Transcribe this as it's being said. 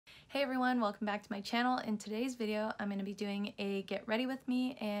Hey everyone, welcome back to my channel. In today's video, I'm going to be doing a get ready with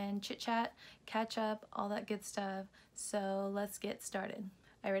me and chit chat, catch up, all that good stuff. So let's get started.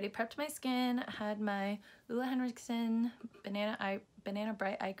 I already prepped my skin, had my Ulla Henriksen Banana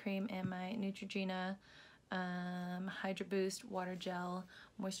Bright Eye Cream and my Neutrogena Hydra Boost Water Gel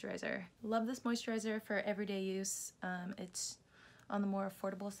Moisturizer. Love this moisturizer for everyday use. It's on the more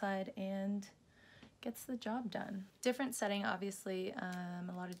affordable side and gets the job done. Different setting, obviously.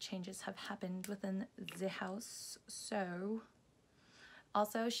 A lot of changes have happened within the house. So,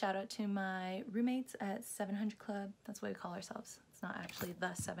 also shout out to my roommates at 700 Club. That's what we call ourselves. It's not actually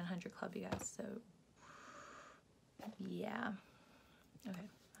the 700 Club, you guys. So, yeah. Okay,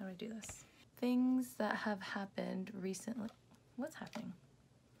 how do I do this? Things that have happened recently. What's happening?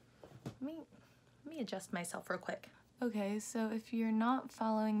 Let me adjust myself real quick. Okay, so if you're not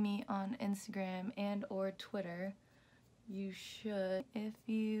following me on Instagram and or Twitter, you should. If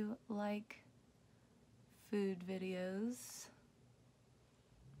you like food videos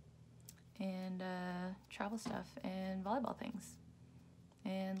and travel stuff and volleyball things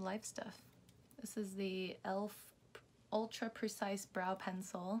and life stuff. This is the e.l.f. Ultra Precise Brow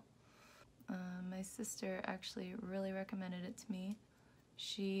Pencil. My sister actually really recommended it to me.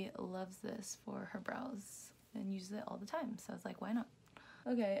 She loves this for her brows and uses it all the time, so I was like, why not?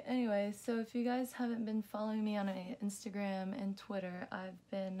 Okay, anyway, so if you guys haven't been following me on Instagram and Twitter, I've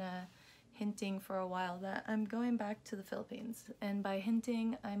been hinting for a while that I'm going back to the Philippines. And by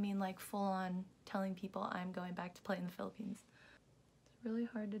hinting, I mean like full on telling people I'm going back to play in the Philippines. It's really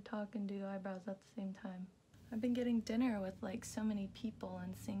hard to talk and do eyebrows at the same time. I've been getting dinner with like so many people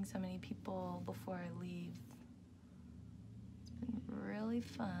and seeing so many people before I leave. It's been really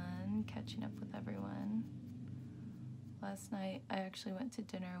fun catching up with everyone. Last night, I actually went to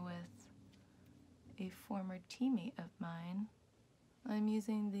dinner with a former teammate of mine. I'm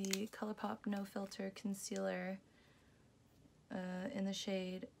using the ColourPop No Filter Concealer in the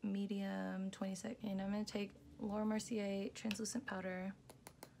shade Medium 22nd. I'm going to take Laura Mercier Translucent Powder.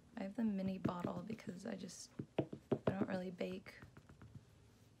 I have the mini bottle because I don't really bake.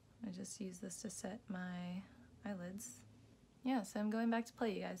 I just use this to set my eyelids. Yeah, so I'm going back to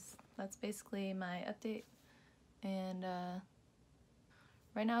play, you guys. That's basically my update. And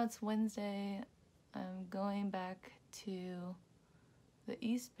right now it's Wednesday. I'm going back to the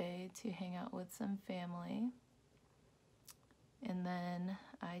East Bay to hang out with some family. And then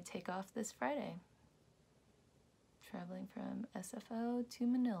I take off this Friday, traveling from SFO to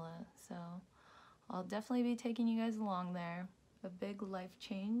Manila. So I'll definitely be taking you guys along there. A big life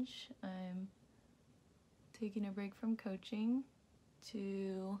change. I'm taking a break from coaching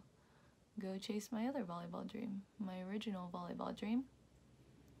to go chase my other volleyball dream, my original volleyball dream,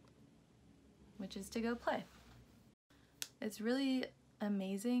 which is to go play. It's really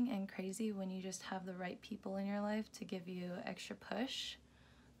amazing and crazy when you just have the right people in your life to give you extra push.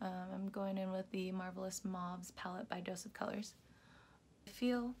 I'm going in with the Marvelous Mauves palette by Dose of Colors. I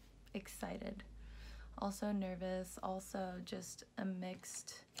feel excited, also nervous, also just a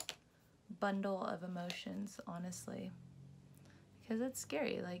mixed bundle of emotions, honestly, because it's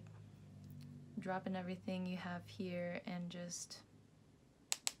scary, like dropping everything you have here and just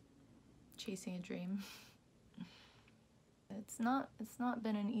chasing a dream. It's not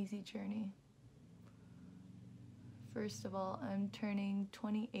been an easy journey. First of all, I'm turning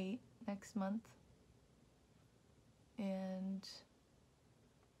 28 next month, and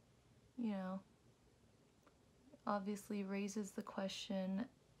you know, obviously raises the question,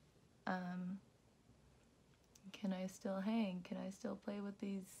 can I still hang? Can I still play with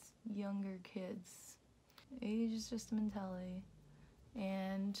these younger kids? Age is just a mentality.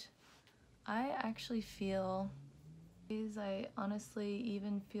 And I actually feel, I honestly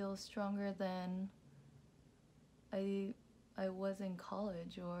even feel stronger than I was in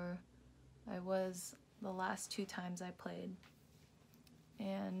college, or I was the last 2 times I played.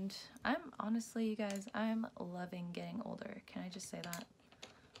 And I'm honestly, you guys, I'm loving getting older. Can I just say that?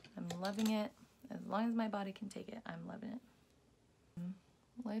 I'm loving it. As long as my body can take it, I'm loving it.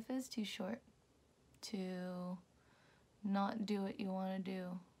 Life is too short to not do what you want to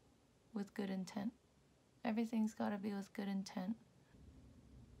do with good intent. Everything's got to be with good intent.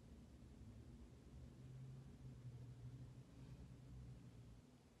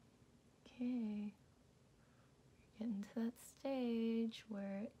 Okay, we're getting to that stage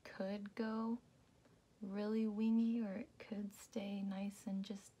where it could go really wingy or it could stay nice and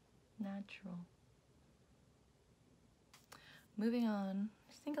just natural. Moving on,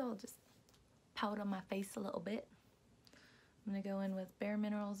 I think I'll just powder my face a little bit. I'm going to go in with Bare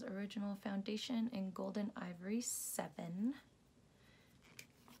Minerals Original Foundation in Golden Ivory 7.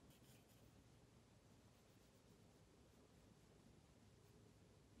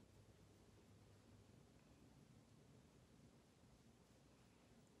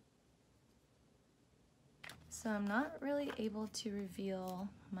 So I'm not really able to reveal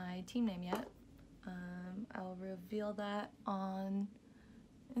my team name yet. I'll reveal that on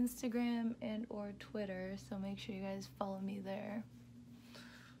Instagram and or Twitter, so make sure you guys follow me there.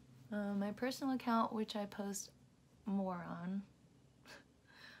 My personal account, which I post more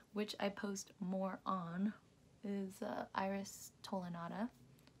on, is Iris Tolenada.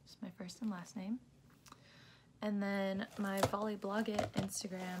 It's my first and last name. And then my volleyblogit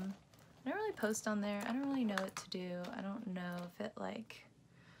Instagram, I don't really post on there. I don't really know what to do. I don't know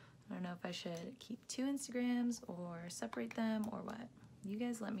if I should keep 2 Instagrams or separate them or what. You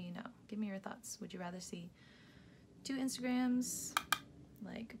guys let me know. Give me your thoughts. Would you rather see 2 Instagrams,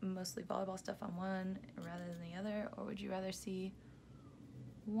 like mostly volleyball stuff on one rather than the other, or would you rather see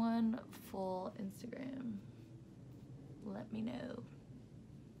 1 full Instagram? Let me know.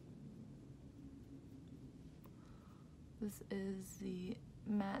 This is the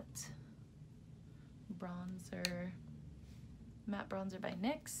matte bronzer by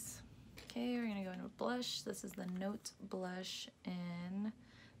NYX. Okay, we're gonna go into blush. This is the Note blush in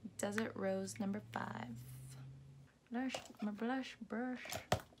Desert Rose number 5. Blush, my blush brush.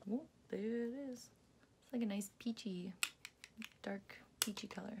 Oh, there it is. It's like a nice peachy, dark peachy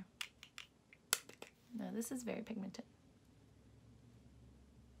color. Now this is very pigmented.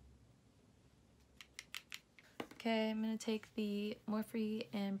 Okay, I'm gonna take the Morphe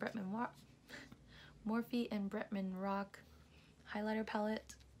and Bretman Rock highlighter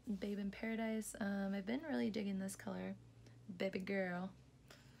palette, Babe in Paradise. I've been really digging this color, Baby Girl,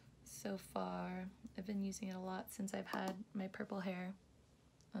 so far. I've been using it a lot since I've had my purple hair.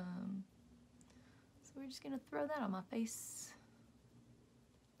 So we're just gonna throw that on my face,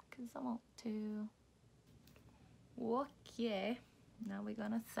 because I want to. Okay, now we're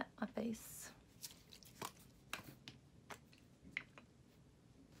gonna set my face.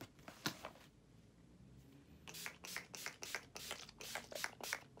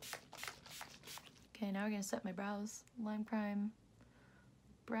 Okay, now we're gonna set my brows. Lime Crime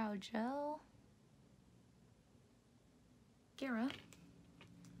Brow Gel. Mascara.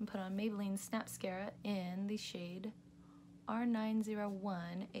 And put on Maybelline Snapscara in the shade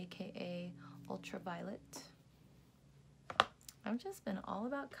R901, aka Ultraviolet. I've just been all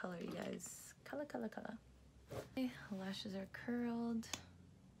about color, you guys. Color, color, color. Okay, lashes are curled.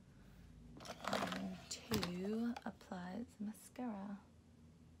 And to apply the mascara.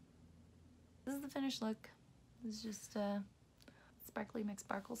 This is the finished look. This is just Sparkly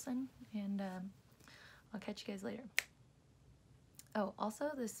McSparkleson, and I'll catch you guys later. Oh,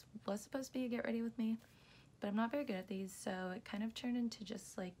 also, this was supposed to be a get ready with me, but I'm not very good at these, so it kind of turned into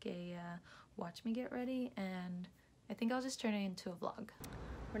just like a watch me get ready, and I think I'll just turn it into a vlog.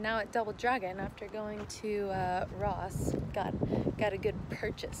 We're now at Double Dragon after going to Ross. Got a good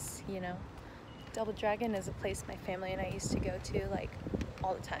purchase, you know. Double Dragon is a place my family and I used to go to like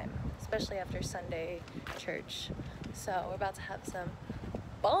all the time, especially after Sunday church. So we're about to have some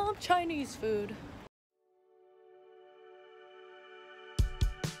bomb Chinese food.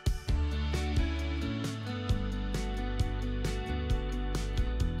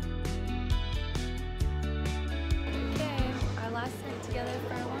 Okay, our last night together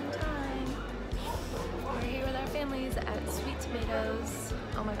for a long time. We're here with our families at Sweet Tomatoes.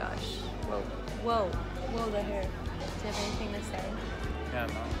 Oh my gosh. Whoa, whoa, whoa, the hair. Do you have anything to say? Yeah,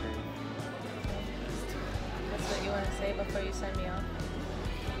 I'm not free. That's what you want to say before you send me off?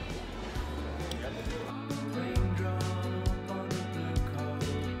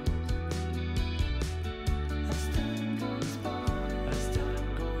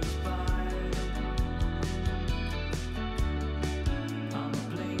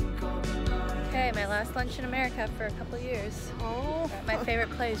 Okay, my last lunch in America for a couple years. Oh. At my favorite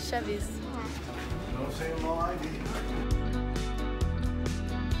place, Chevy's. No saying no ID.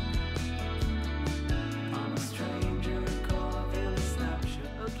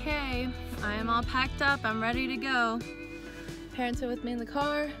 Okay, I am all packed up. I'm ready to go. Parents are with me in the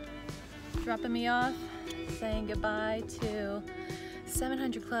car, dropping me off, saying goodbye to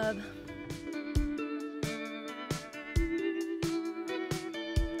 700 Club.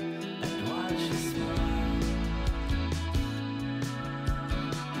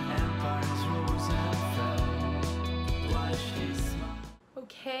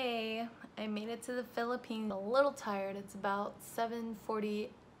 Okay, I made it to the Philippines. A little tired. It's about 7:40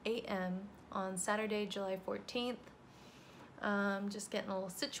 a.m. on Saturday, July 14th. Just getting a little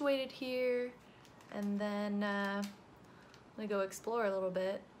situated here, and then I'm gonna go explore a little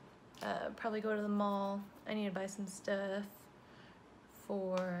bit. Probably go to the mall. I need to buy some stuff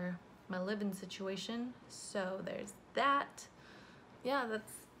for my living situation, so there's that. Yeah,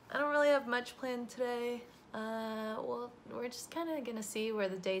 I don't really have much planned today. Well, we're just kind of gonna see where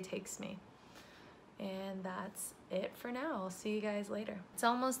the day takes me. And that's it for now. I'll see you guys later. It's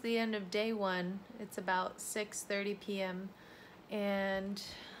almost the end of day one. It's about 6:30 p.m. and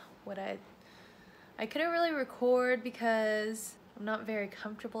what I couldn't really record because I'm not very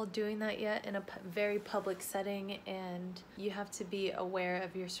comfortable doing that yet in a very public setting, and you have to be aware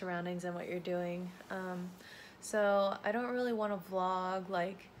of your surroundings and what you're doing. So I don't really want to vlog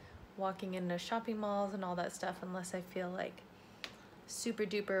like walking into shopping malls and all that stuff unless I feel like super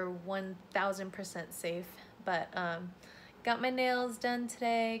duper 1000% safe. But got my nails done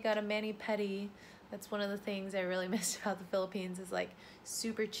today, got a mani-pedi. That's one of the things I really missed about the Philippines, is like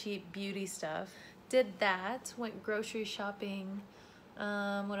super cheap beauty stuff. Did that, went grocery shopping.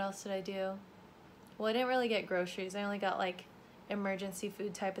 What else did I do? Well, I didn't really get groceries. I only got like emergency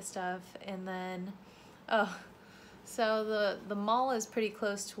food type of stuff. And then, oh, so the mall is pretty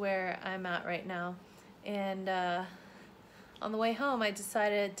close to where I'm at right now. And on the way home, I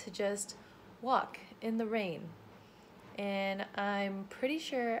decided to just walk in the rain. And I'm pretty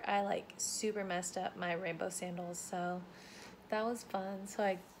sure I like super messed up my rainbow sandals, so that was fun. So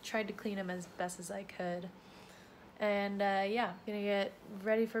I tried to clean them as best as I could. And yeah, gonna get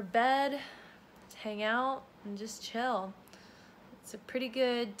ready for bed, hang out, and just chill. It's a pretty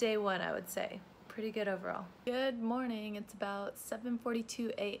good day one, I would say. Pretty good overall. Good morning. It's about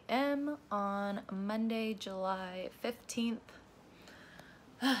 7:42 a.m. on Monday, July 15th.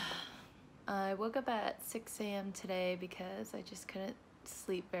 I woke up at 6 a.m. today because I just couldn't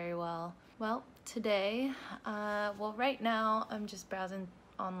sleep very well. Well, today, well, right now I'm just browsing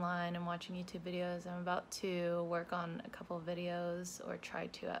online and watching YouTube videos. I'm about to work on a couple of videos, or try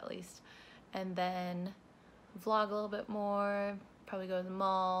to at least, and then vlog a little bit more, probably go to the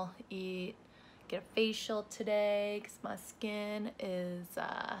mall, eat, get a facial today because my skin is,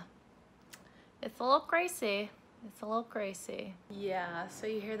 it's a little crazy. It's a little crazy. Yeah, so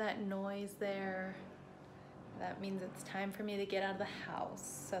you hear that noise there? That means it's time for me to get out of the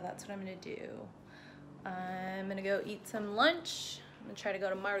house. So that's what I'm gonna do. I'm gonna go eat some lunch. I'm gonna try to go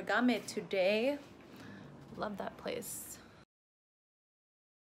to Marugame today. Love that place.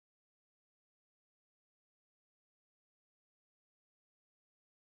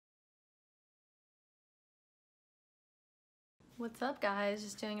 What's up, guys?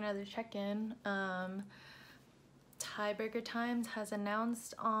 Just doing another check-in. Tiebreaker Times has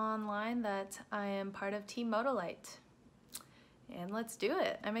announced online that I am part of Team Motolite. And let's do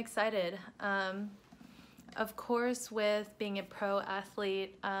it. I'm excited. Of course, with being a pro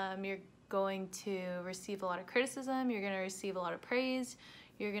athlete, you're going to receive a lot of criticism, you're going to receive a lot of praise,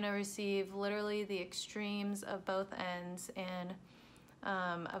 you're going to receive literally the extremes of both ends. And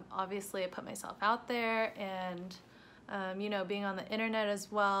obviously I put myself out there, and you know, being on the internet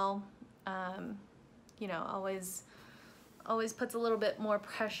as well, you know, always puts a little bit more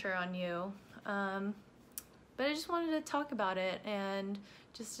pressure on you. But I just wanted to talk about it and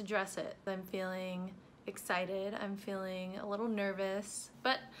just address it. I'm feeling excited, I'm feeling a little nervous,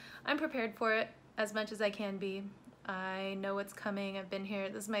 but I'm prepared for it as much as I can be. I know what's coming. I've been here,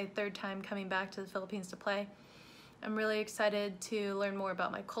 this is my third time coming back to the Philippines to play. I'm really excited to learn more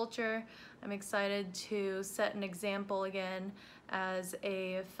about my culture. I'm excited to set an example again as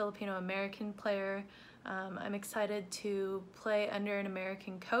a Filipino-American player. I'm excited to play under an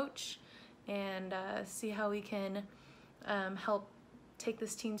American coach and see how we can help take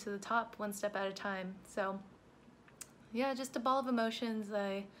this team to the top one step at a time. So yeah, just a ball of emotions.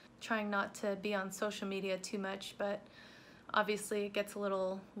 I'm trying not to be on social media too much, but obviously it gets a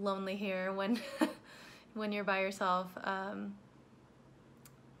little lonely here when when you're by yourself.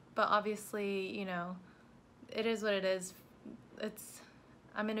 But obviously, you know, it is what it is.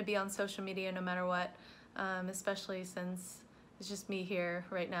 I'm gonna be on social media no matter what, especially since it's just me here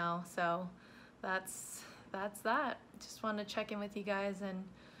right now. So that's that. Just wanted to check in with you guys and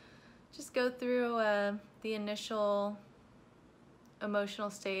just go through the initial emotional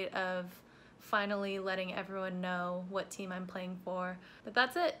state of finally letting everyone know what team I'm playing for. But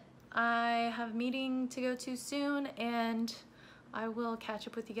that's it. I have a meeting to go to soon, and I will catch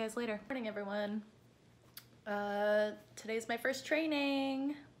up with you guys later. Good morning, everyone. Today's my first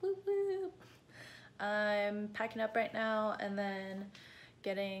training. Whoop, whoop. I'm packing up right now and then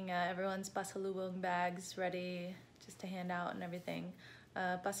getting everyone's pasalubong bags ready just to hand out and everything.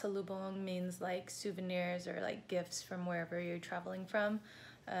 Pasalubong means like souvenirs or like gifts from wherever you're traveling from.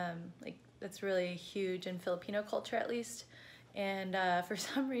 Like that's really huge in Filipino culture, at least. And for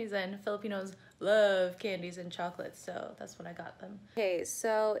some reason, Filipinos love candies and chocolates, so that's what I got them. Okay,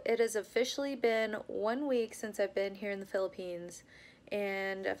 so it has officially been 1 week since I've been here in the Philippines,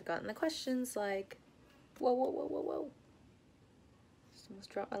 and I've gotten the questions like, Whoa, whoa, whoa, whoa, whoa. Just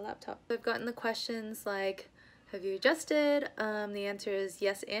almost dropped my laptop. I've gotten the questions like, have you adjusted? The answer is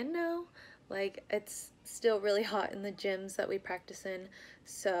yes and no. Like, it's still really hot in the gyms that we practice in,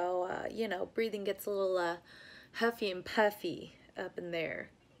 so you know, breathing gets a little huffy and puffy up in there.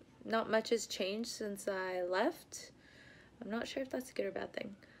 Not much has changed since I left. I'm not sure if that's a good or bad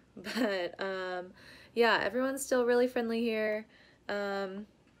thing, but yeah, everyone's still really friendly here.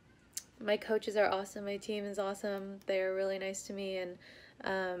 My coaches are awesome, my team is awesome, they're really nice to me, and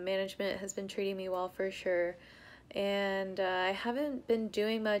management has been treating me well for sure. And I haven't been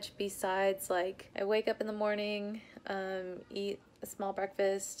doing much besides, like, I wake up in the morning, eat a small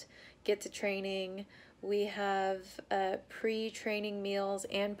breakfast, get to training. We have pre-training meals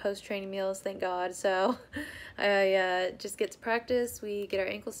and post-training meals, thank God. So I just get to practice, we get our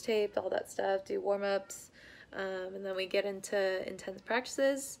ankles taped, all that stuff, do warm-ups, and then we get into intense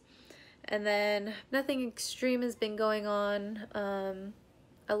practices. And then nothing extreme has been going on.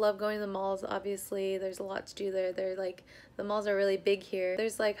 I love going to the malls, obviously. There's a lot to do there. The malls are really big here.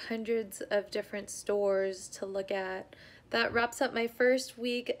 There's like hundreds of different stores to look at. That wraps up my first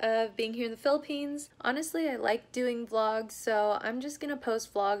week of being here in the Philippines. Honestly, I like doing vlogs, so I'm just gonna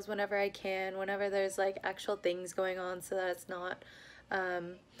post vlogs whenever I can, whenever there's like actual things going on, so that it's not,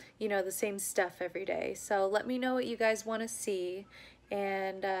 you know, the same stuff every day. So let me know what you guys want to see,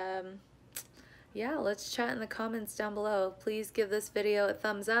 and yeah, let's chat in the comments down below. Please give this video a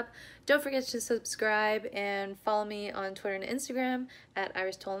thumbs up. Don't forget to subscribe and follow me on Twitter and Instagram at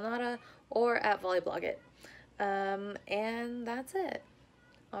Tolenada or at volleyblogit. And that's it.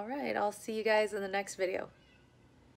 All right, I'll see you guys in the next video.